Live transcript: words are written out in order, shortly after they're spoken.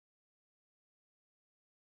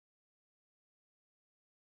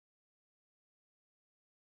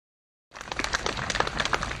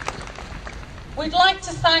We'd like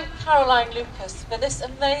to thank Caroline Lucas for this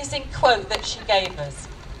amazing quote that she gave us.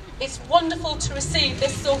 It's wonderful to receive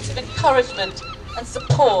this sort of encouragement and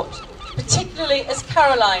support, particularly as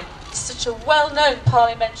Caroline is such a well-known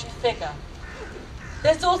parliamentary figure.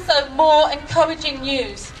 There's also more encouraging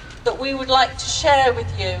news that we would like to share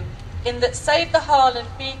with you, in that Save the Harlan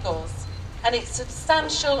Beagles and its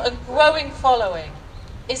substantial and growing following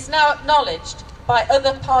is now acknowledged by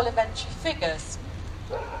other parliamentary figures.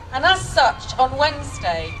 And as such, on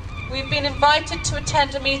Wednesday, we've been invited to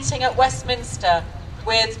attend a meeting at Westminster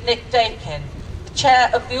with Nick Dakin, the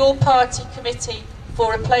chair of the All-Party Committee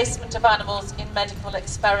for Replacement of Animals in Medical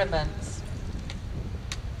Experiments.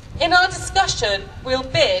 In our discussion, we'll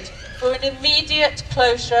bid for an immediate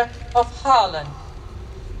closure of Harlan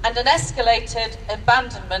and an escalated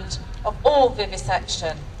abandonment of all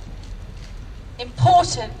vivisection.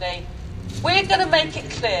 Importantly, we're going to make it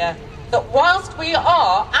clear that whilst we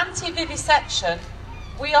are anti-vivisection,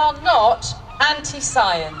 we are not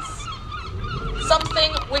anti-science,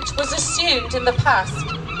 something which was assumed in the past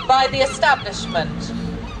by the establishment.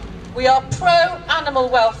 We are pro-animal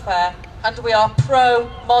welfare and we are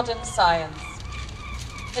pro-modern science.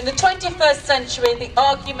 In the 21st century, the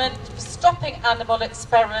argument for stopping animal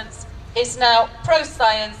experiments is now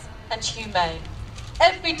pro-science and humane.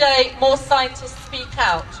 Every day, more scientists speak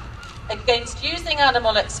out against using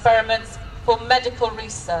animal experiments for medical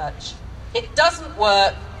research. It doesn't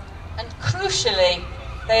work, and crucially,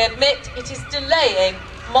 they admit it is delaying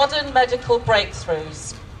modern medical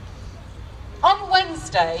breakthroughs. On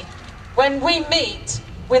Wednesday, when we meet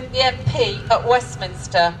with the MP at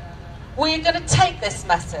Westminster, we're going to take this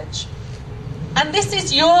message. And this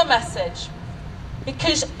is your message,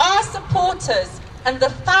 because our supporters and the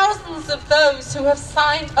thousands of those who have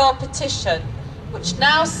signed our petition, which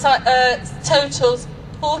now totals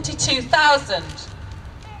 42,000,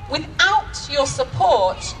 without your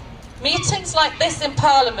support, meetings like this in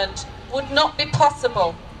Parliament would not be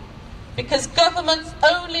possible, because governments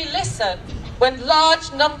only listen when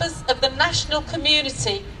large numbers of the national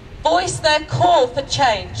community voice their call for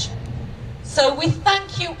change. So we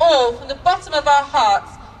thank you all from the bottom of our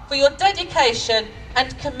hearts for your dedication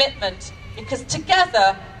and commitment, because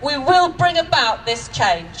together we will bring about this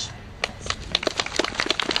change.